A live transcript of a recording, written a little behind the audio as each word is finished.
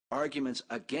Arguments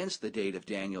against the date of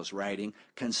Daniel's writing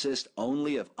consist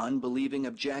only of unbelieving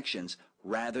objections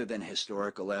rather than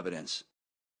historical evidence.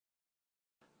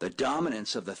 The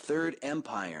dominance of the Third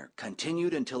Empire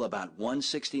continued until about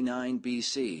 169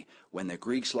 BC, when the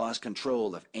Greeks lost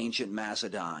control of ancient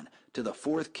Macedon to the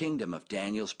fourth kingdom of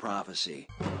Daniel's prophecy.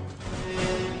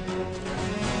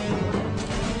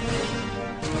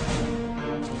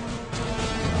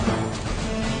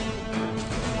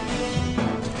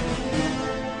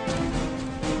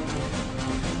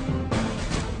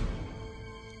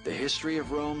 The history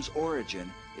of Rome's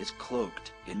origin is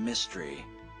cloaked in mystery.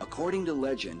 According to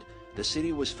legend, the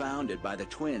city was founded by the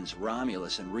twins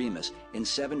Romulus and Remus in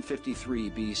 753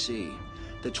 BC.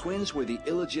 The twins were the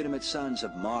illegitimate sons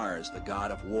of Mars, the god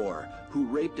of war, who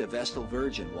raped a Vestal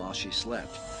virgin while she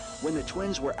slept. When the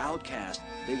twins were outcast,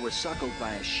 they were suckled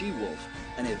by a she-wolf,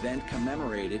 an event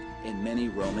commemorated in many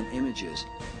Roman images.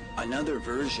 Another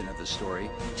version of the story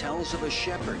tells of a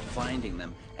shepherd finding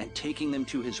them and taking them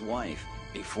to his wife,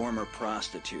 a former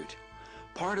prostitute.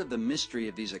 Part of the mystery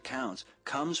of these accounts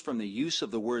comes from the use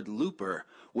of the word luper,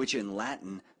 which in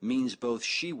Latin means both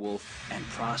she-wolf and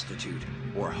prostitute,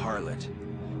 or harlot.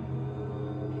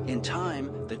 In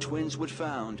time, the twins would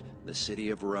found the city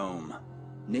of Rome,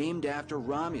 named after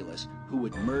Romulus, who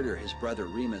would murder his brother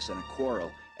Remus in a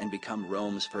quarrel and become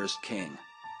Rome's first king.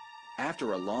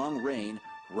 After a long reign,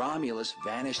 Romulus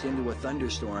vanished into a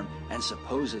thunderstorm and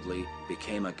supposedly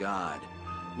became a god.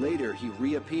 Later, he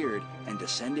reappeared and,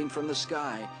 descending from the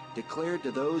sky, declared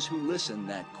to those who listened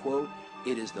that, quote,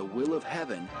 "It is the will of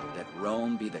heaven that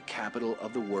Rome be the capital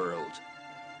of the world."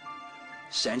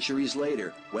 Centuries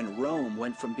later, when Rome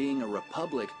went from being a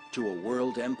republic to a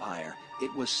world empire,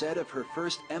 it was said of her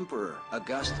first emperor,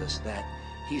 Augustus, that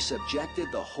he subjected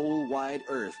the whole wide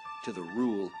earth to the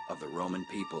rule of the Roman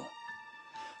people.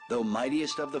 Though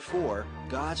mightiest of the four,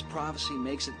 God's prophecy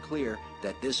makes it clear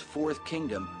that this fourth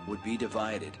kingdom would be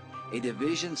divided, a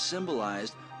division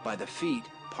symbolized by the feet,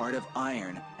 part of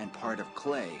iron and part of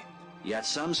clay. Yet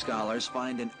some scholars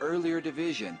find an earlier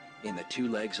division in the two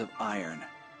legs of iron.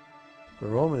 The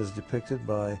Roman is depicted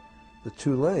by the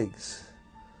two legs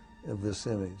of this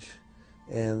image,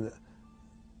 and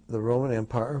the Roman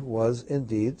Empire was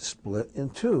indeed split in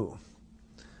two,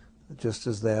 just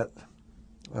as that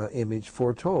image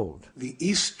foretold. The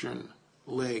eastern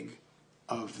leg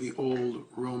of the old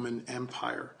Roman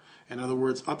Empire. In other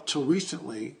words, up till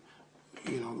recently,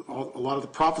 a lot of the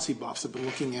prophecy buffs have been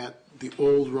looking at the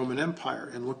old Roman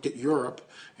Empire and looked at Europe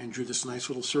and drew this nice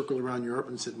little circle around Europe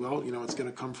and said, well, it's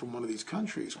going to come from one of these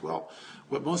countries. Well,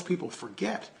 what most people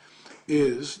forget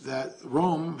is that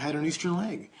Rome had an eastern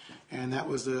leg, and that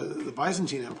was the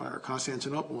Byzantine Empire,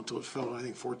 Constantinople, until it fell, I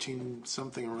think,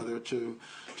 14-something or other to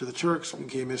the Turks and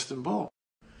became Istanbul.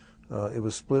 It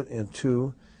was split in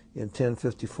two in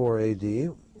 1054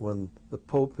 AD when the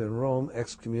Pope in Rome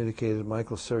excommunicated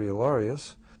Michael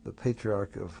Cerularius, the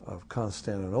Patriarch of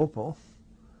Constantinople,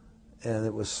 and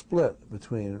it was split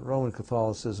between Roman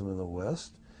Catholicism in the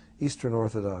West, Eastern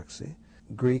Orthodoxy,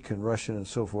 Greek and Russian and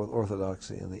so forth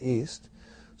Orthodoxy in the East.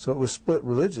 So it was split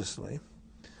religiously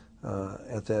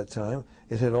at that time.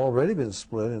 It had already been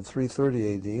split in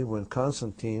 330 AD when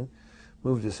Constantine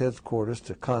moved his headquarters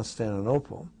to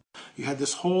Constantinople. You had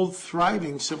this whole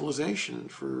thriving civilization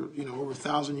for, over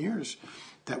 1,000 years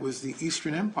that was the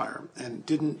Eastern Empire, and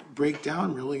didn't break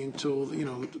down really until,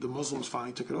 the Muslims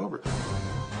finally took it over.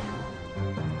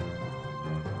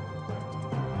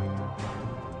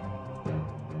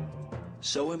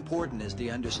 So important is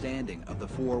the understanding of the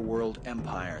four world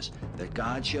empires that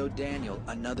God showed Daniel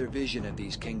another vision of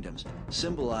these kingdoms,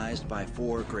 symbolized by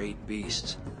four great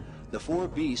beasts. The four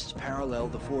beasts parallel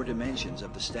the four dimensions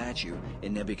of the statue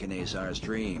in Nebuchadnezzar's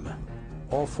dream.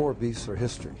 All four beasts are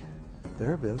history.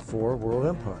 There have been four world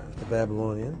empires: the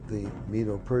Babylonian, the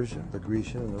Medo-Persian, the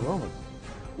Grecian, and the Roman.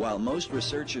 While most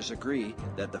researchers agree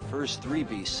that the first three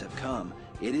beasts have come,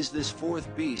 it is this fourth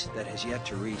beast that has yet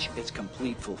to reach its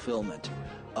complete fulfillment.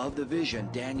 Of the vision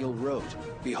Daniel wrote,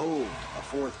 "Behold, a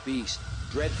fourth beast,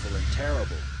 dreadful and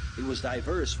terrible. It was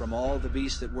diverse from all the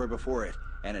beasts that were before it,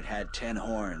 and it had 10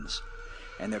 horns.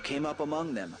 And there came up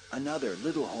among them another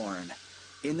little horn.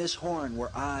 In this horn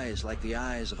were eyes like the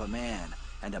eyes of a man,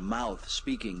 and a mouth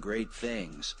speaking great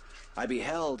things. I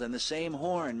beheld, and the same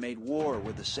horn made war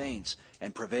with the saints,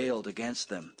 and prevailed against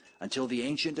them, until the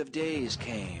Ancient of Days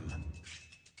came.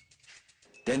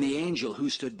 Then the angel who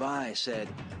stood by said,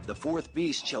 The fourth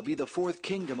beast shall be the fourth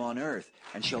kingdom on earth,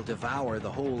 and shall devour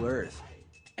the whole earth.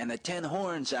 And the 10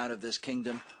 horns out of this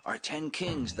kingdom are 10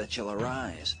 kings that shall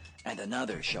arise, and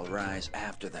another shall rise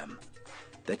after them.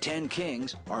 The 10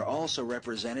 kings are also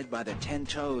represented by the 10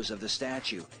 toes of the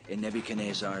statue in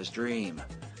Nebuchadnezzar's dream.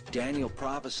 Daniel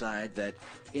prophesied that,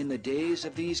 "In the days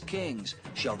of these kings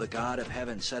shall the God of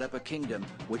heaven set up a kingdom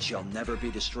which shall never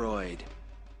be destroyed."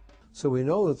 So we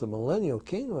know that the millennial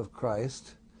kingdom of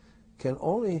Christ can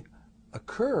only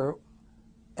occur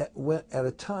at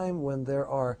a time when there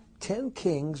are 10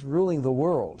 kings ruling the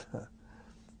world.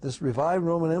 This revived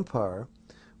Roman Empire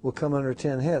will come under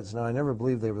 10 heads. Now, I never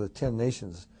believed they were the 10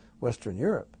 nations, Western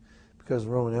Europe, because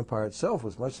the Roman Empire itself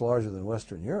was much larger than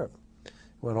Western Europe. It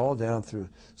went all down through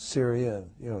Syria,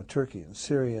 and, Turkey and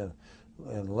Syria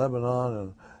and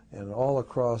Lebanon and all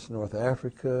across North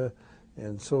Africa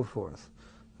and so forth.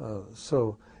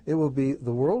 So the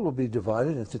world will be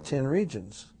divided into 10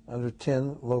 regions under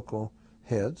 10 local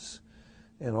heads.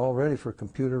 And already for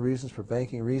computer reasons, for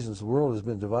banking reasons, the world has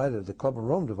been divided. The Club of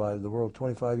Rome divided the world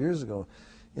 25 years ago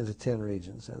into 10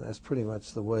 regions, and that's pretty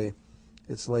much the way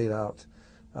it's laid out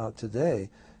today.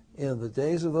 In the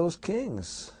days of those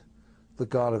kings, the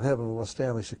God of heaven will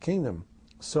establish a kingdom.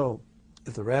 So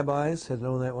if the rabbis had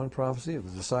known that one prophecy, if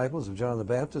the disciples of John the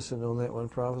Baptist had known that one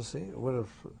prophecy, it would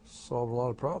have solved a lot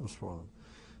of problems for them.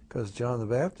 Because John the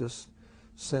Baptist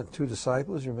sent 2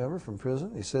 disciples, you remember, from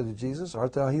prison. He said to Jesus,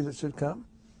 "Art thou he that should come,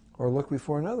 or look we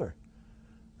for another?"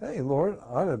 Hey, Lord,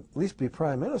 I ought to at least be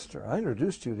prime minister. I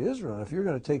introduced you to Israel, and if you're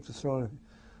going to take the throne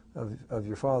of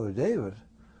your father David,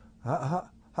 how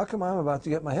come I'm about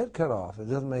to get my head cut off? It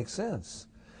doesn't make sense.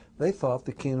 They thought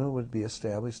the kingdom would be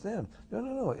established then.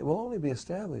 No. It will only be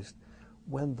established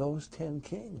when those 10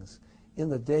 kings, in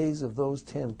the days of those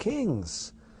 10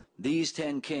 kings. These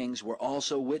 10 kings were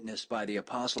also witnessed by the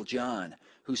Apostle John,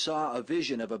 who saw a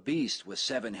vision of a beast with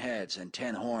 7 heads and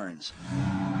 10 horns.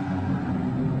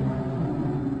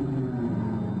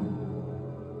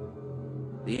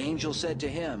 The angel said to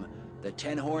him, "The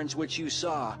 10 horns which you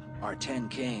saw are 10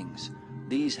 kings.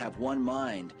 These have one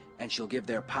mind, and shall give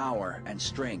their power and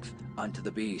strength unto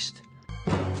the beast."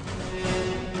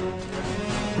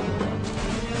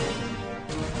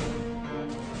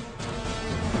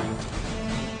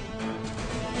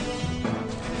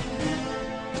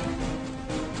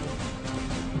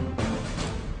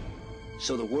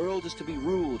 So the world is to be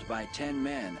ruled by 10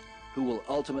 men, who will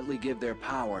ultimately give their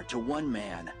power to one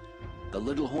man, the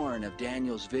little horn of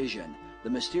Daniel's vision, the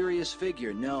mysterious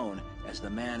figure known as the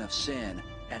man of sin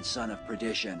and son of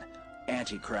perdition,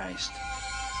 Antichrist.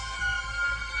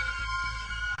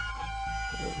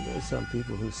 There's some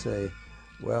people who say,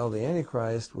 well, the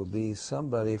Antichrist will be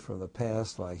somebody from the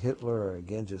past like Hitler or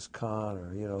Genghis Khan or,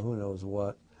 who knows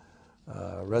what,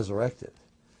 resurrected.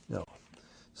 No,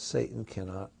 Satan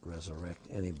cannot resurrect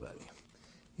anybody.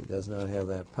 He does not have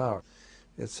that power.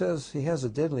 It says he has a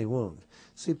deadly wound.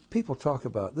 See, people talk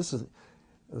about, the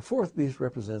 4th beast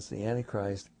represents the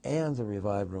Antichrist and the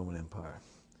revived Roman Empire.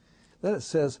 Then it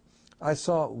says, I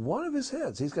saw one of his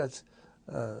heads. He's got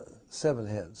 7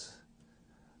 heads.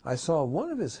 I saw one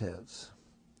of his heads,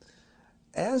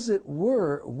 as it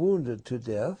were, wounded to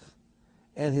death,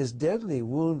 and his deadly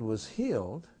wound was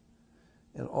healed,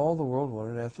 and all the world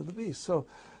wondered after the beast. So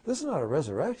this is not a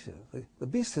resurrection. The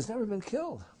beast has never been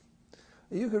killed.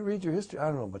 You could read your history. I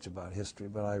don't know much about history,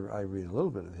 but I read a little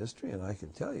bit of history, and I can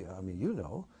tell you,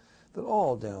 that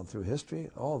all down through history,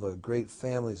 all the great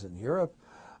families in Europe,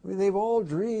 they've all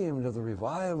dreamed of the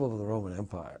revival of the Roman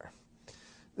Empire.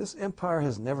 This empire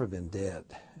has never been dead.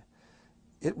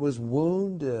 It was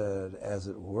wounded, as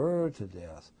it were, to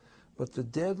death, but the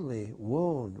deadly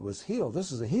wound was healed.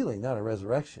 This is a healing, not a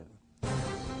resurrection.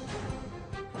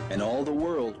 And all the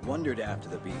world wondered after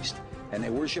the beast, and they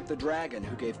worshipped the dragon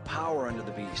who gave power unto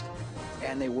the beast.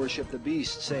 And they worshipped the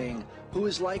beast, saying, "Who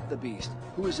is like the beast?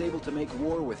 Who is able to make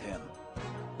war with him?"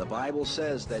 The Bible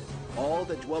says that all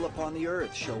that dwell upon the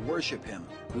earth shall worship him,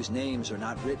 whose names are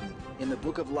not written in the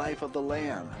book of life of the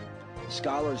Lamb.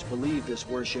 Scholars believe this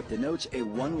worship denotes a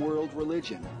one-world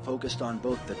religion focused on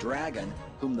both the dragon,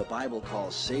 whom the Bible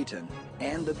calls Satan,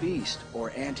 and the beast,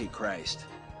 or Antichrist.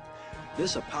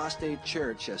 This apostate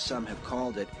church, as some have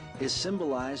called it, is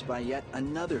symbolized by yet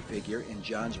another figure in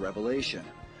John's revelation.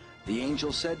 The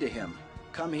angel said to him,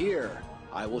 "Come here,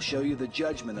 I will show you the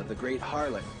judgment of the great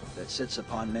harlot that sits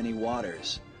upon many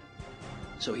waters."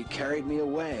 So he carried me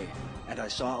away, and I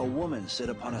saw a woman sit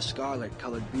upon a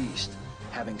scarlet-colored beast,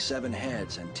 having 7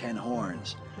 heads and 10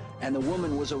 horns. And the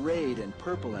woman was arrayed in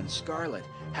purple and scarlet,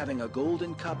 having a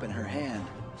golden cup in her hand,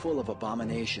 full of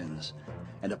abominations.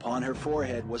 And upon her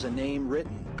forehead was a name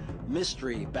written,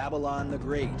 Mystery, Babylon the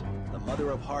Great, the mother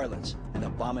of harlots and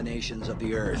abominations of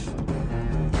the earth.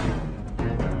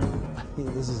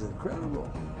 This is incredible.